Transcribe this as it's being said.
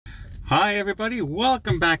Hi everybody,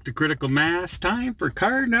 welcome back to Critical Mass. Time for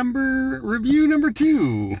review number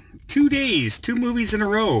 2. 2 days, 2 movies in a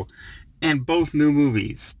row, and both new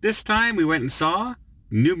movies. This time we went and saw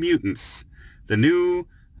New Mutants, the new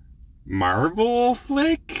Marvel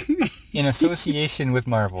flick. In association with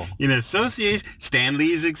Marvel. In association, Stan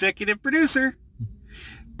Lee's executive producer.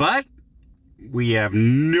 But we have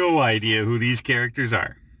no idea who these characters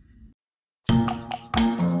are.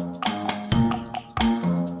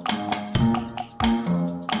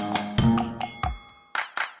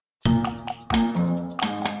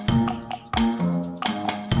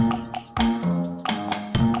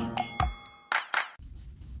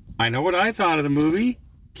 I know what I thought of the movie.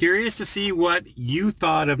 Curious to see what you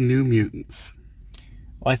thought of New Mutants.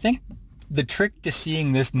 Well, I think the trick to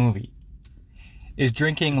seeing this movie is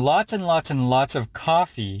drinking lots and lots and lots of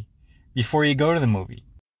coffee before you go to the movie.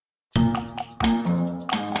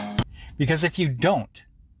 Because if you don't,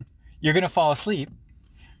 you're going to fall asleep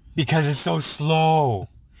because it's so slow.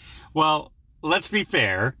 Well, let's be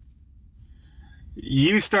fair.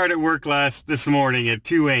 You started work this morning at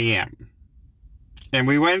 2 a.m. And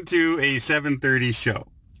we went to a 7:30 show.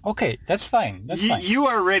 Okay, that's fine. That's fine. You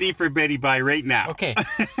are ready for Betty Bye right now. Okay,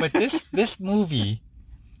 but this movie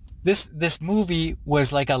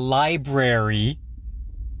was like a library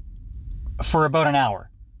for about an hour.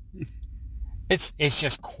 It's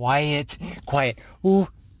just quiet. Ooh,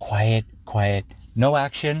 quiet. No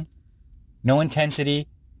action, no intensity.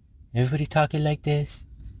 Everybody talking like this.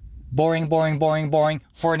 Boring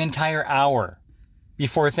for an entire hour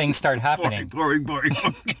before things start happening. Boring.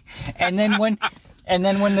 And then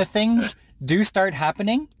when the things do start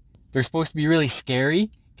happening, they're supposed to be really scary,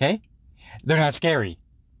 okay? They're not scary.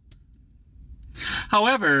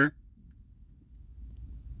 However,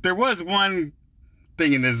 there was one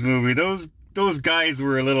thing in this movie. Those guys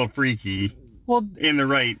were a little freaky. Well, in the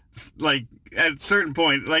right, like at a certain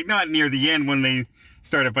point, like not near the end when they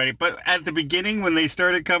started fighting, but at the beginning when they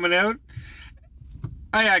started coming out,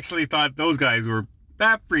 I actually thought those guys were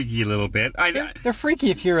that freaky a little bit. They're freaky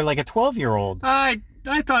if you're like a 12-year-old. I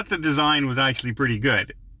thought the design was actually pretty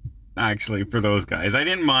good, actually, for those guys. I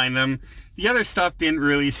didn't mind them. The other stuff didn't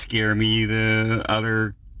really scare me, the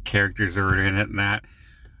other characters that were in it and that.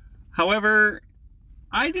 However,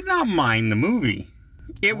 I did not mind the movie.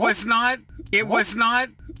 It was not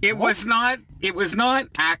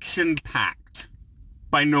action-packed,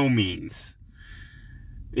 by no means.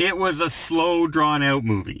 It was a slow, drawn-out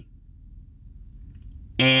movie.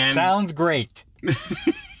 And sounds great.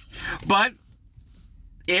 But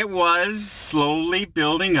it was slowly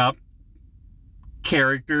building up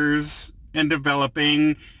characters and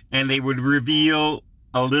developing, and they would reveal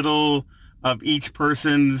a little of each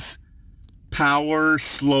person's power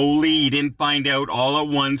slowly. You didn't find out all at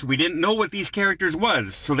once. We didn't know what these characters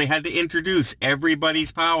was, so they had to introduce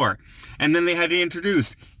everybody's power. And then they had to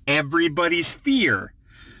introduce everybody's fear.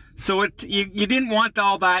 So you didn't want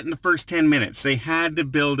all that in the first 10 minutes. They had to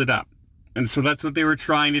build it up. And so that's what they were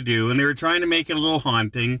trying to do. And they were trying to make it a little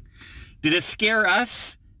haunting. Did it scare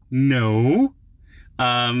us? No.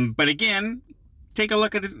 But again, take a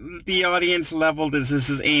look at the audience level that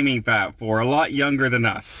this is aiming for. A lot younger than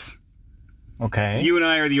us. Okay. You and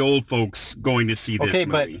I are the old folks going to see this movie. Okay,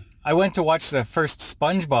 but I went to watch the first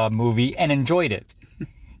SpongeBob movie and enjoyed it.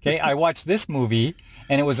 Okay, I watched this movie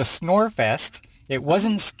and it was a snore fest. It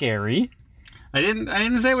wasn't scary. I didn't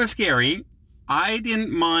say it was scary. I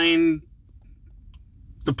didn't mind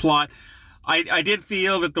the plot. I did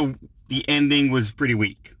feel that the ending was pretty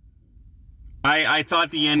weak. I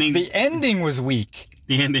thought the ending... The ending was weak.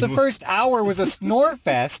 The first hour was a snore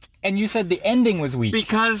fest, and you said the ending was weak.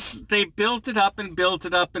 Because they built it up and built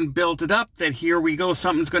it up and built it up, that here we go,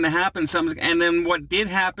 something's going to happen, and then what did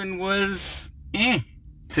happen was,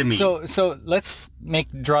 to me. So let's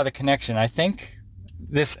draw the connection. I think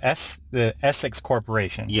the Essex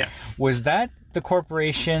Corporation. Yes. Was that the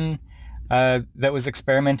corporation that was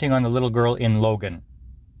experimenting on the little girl in Logan?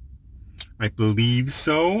 I believe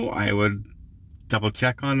so. I would double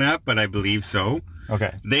check on that, but I believe so.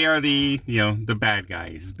 Okay. They are the bad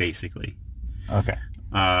guys, basically. Okay.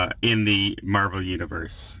 In the Marvel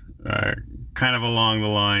universe. Kind of along the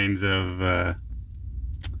lines of,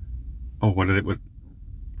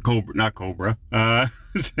 Cobra, not Cobra.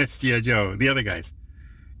 That's G.I. Joe. The other guys.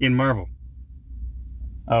 In Marvel.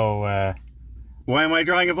 Oh, why am I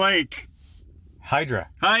drawing a blank? Hydra.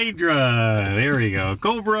 There we go.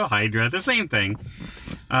 Cobra, Hydra, the same thing.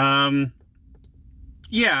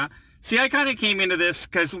 Yeah. See, I kind of came into this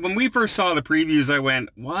because when we first saw the previews, I went,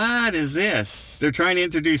 what is this? They're trying to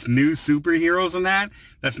introduce new superheroes and that?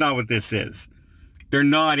 That's not what this is. they're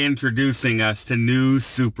not introducing us to new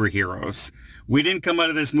superheroes. We didn't come out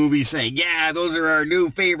of this movie saying, yeah, those are our new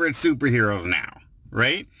favorite superheroes now,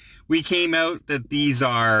 right? We came out that these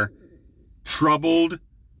are troubled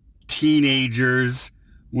teenagers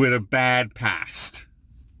with a bad past,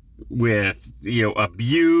 with,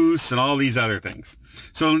 abuse and all these other things.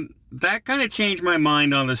 So that kind of changed my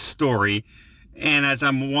mind on the story. And as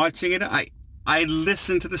I'm watching it, I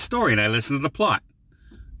listened to the story and I listened to the plot.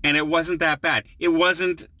 And it wasn't that bad. It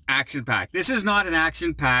wasn't action-packed. This is not an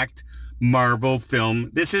action-packed Marvel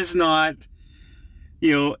film. This is not,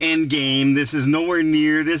 Endgame. This is nowhere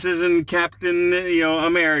near. This isn't Captain,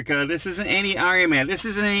 America. This isn't any Iron Man. This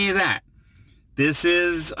isn't any of that. This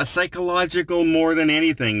is a psychological, more than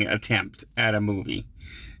anything, attempt at a movie.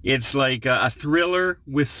 It's like a thriller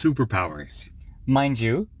with superpowers. Mind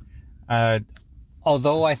you,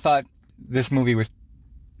 although I thought this movie was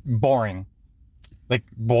boring, the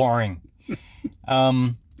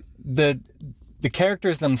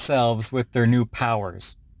characters themselves with their new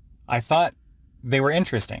powers, I thought they were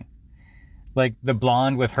interesting. Like the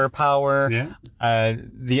blonde with her power,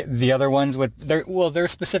 the other ones with their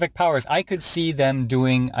specific powers. I could see them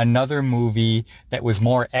doing another movie that was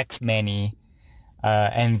more X-Men-y,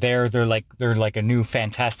 and they're like a new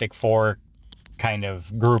Fantastic Four kind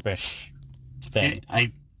of groupish thing.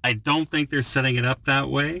 I don't think they're setting it up that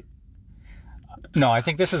way. No, I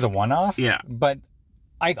think this is a one-off. Yeah. But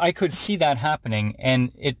I could see that happening,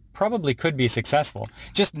 and it probably could be successful.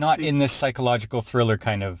 Just not in this psychological thriller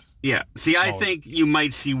kind of... Yeah. See, I think you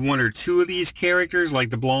might see one or two of these characters,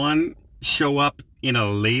 like the blonde, show up in a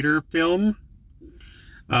later film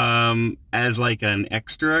as like an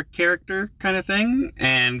extra character kind of thing.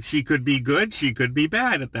 And she could be good, she could be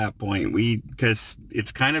bad at that point. Because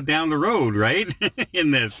it's kind of down the road, right?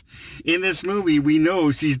 In this movie, we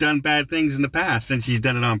know she's done bad things in the past, and she's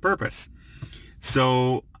done it on purpose.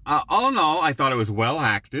 So, all in all, I thought it was well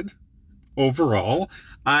acted overall.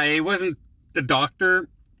 I wasn't the doctor,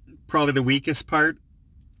 probably the weakest part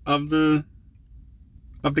of the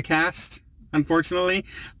cast, unfortunately.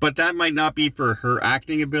 But that might not be for her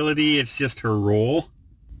acting ability. It's just her role.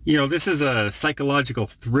 This is a psychological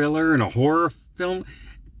thriller and a horror film.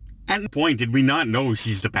 At no point did we not know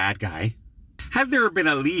she's the bad guy. Had there been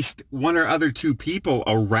at least one or other two people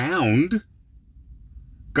around,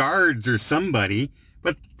 guards or somebody,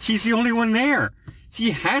 but she's the only one there.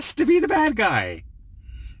 She has to be the bad guy.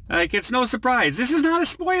 Like, it's no surprise. This is not a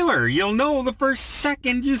spoiler. You'll know the first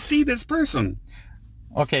second you see this person.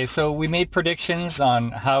 Okay, so we made predictions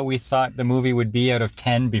on how we thought the movie would be out of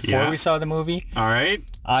 10 before we saw the movie. All right.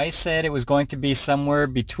 I said it was going to be somewhere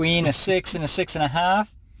between a 6 and a 6.5.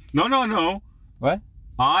 No. What?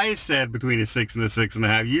 I said between a 6 and a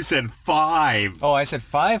 6.5. You said 5. Oh, I said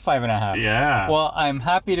 5, 5.5. Yeah. Well, I'm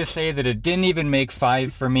happy to say that it didn't even make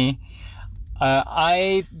 5 for me.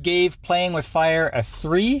 I gave Playing with Fire a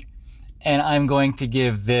 3, and I'm going to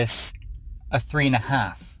give this a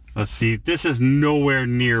 3.5. Let's see. This is nowhere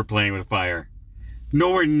near Playing with Fire.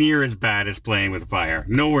 Nowhere near as bad as Playing with Fire.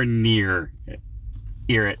 Nowhere near.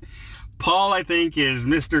 Hear it. Paul, I think, is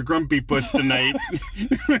Mr. Grumpy Puss tonight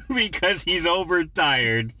because he's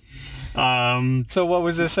overtired. So what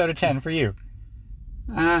was this out of 10 for you?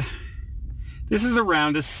 This is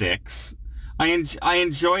around a 6. I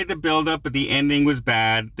enjoyed the build-up, but the ending was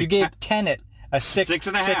bad. You gave Tenet a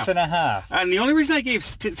 6.5. And the only reason I gave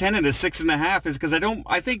Tenet a 6.5 is because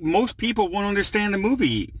I think most people won't understand the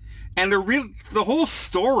movie. And the whole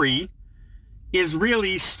story is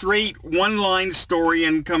really straight one-line story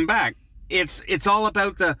and come back. It's all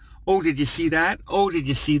about the, oh, did you see that? Oh, did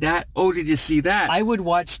you see that? Oh, did you see that? I would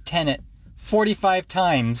watch Tenet 45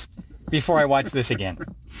 times before I watch this again.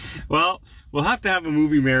 Well, we'll have to have a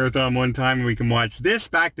movie marathon one time and we can watch this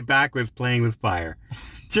back-to-back with Playing with Fire.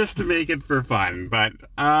 Just to make it for fun. But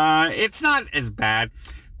it's not as bad.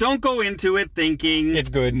 Don't go into it thinking it's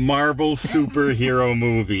good Marvel superhero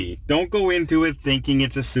movie. Don't go into it thinking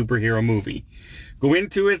it's a superhero movie. Go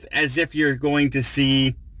into it as if you're going to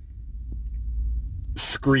see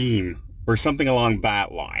Scream or something along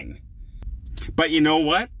that line. But you know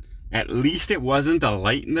what? At least it wasn't a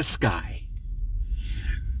light in the sky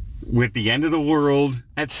with the end of the world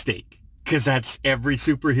at stake. Because that's every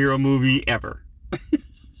superhero movie ever.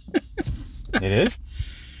 It is?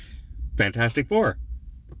 Fantastic Four.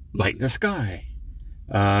 Light in the sky.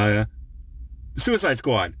 Suicide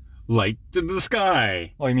Squad. Light in the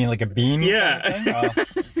sky. Oh, you mean like a beam? Yeah. Kind of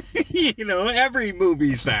thing? Oh. Every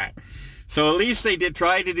movie's that. So at least they did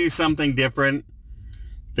try to do something different.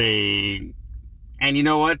 And you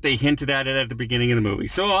know what? They hinted at it at the beginning of the movie.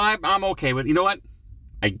 So I'm okay with it. You know what?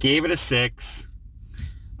 I gave it a 6.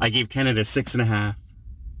 I gave Tenet a 6.5.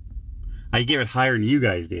 I gave it higher than you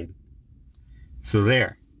guys did. So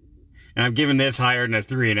there. And I'm giving this higher than a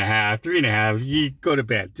 3.5. 3.5, you go to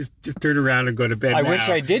bed. Just turn around and go to bed I now. wish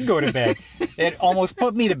I did go to bed. It almost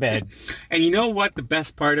put me to bed. And you know what the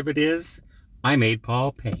best part of it is? I made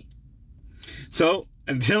Paul pay. So,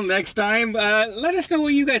 until next time, let us know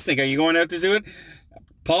what you guys think. Are you going out to do it?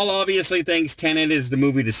 Paul obviously thinks Tenet is the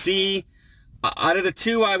movie to see. Out of the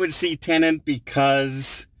two, I would see Tenet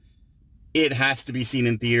because it has to be seen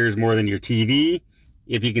in theaters more than your TV.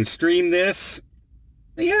 If you can stream this,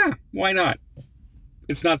 yeah, why not?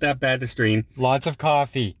 It's not that bad to stream. Lots of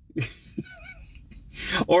coffee.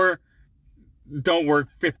 Or don't work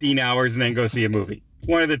 15 hours and then go see a movie.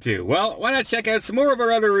 One of the two. Well, why not check out some more of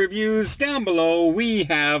our other reviews down below. We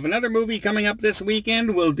have another movie coming up this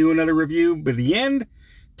weekend. We'll do another review by the end.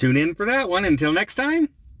 Tune in for that one. Until next time,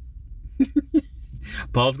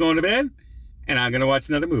 Paul's going to bed, and I'm going to watch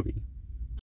another movie.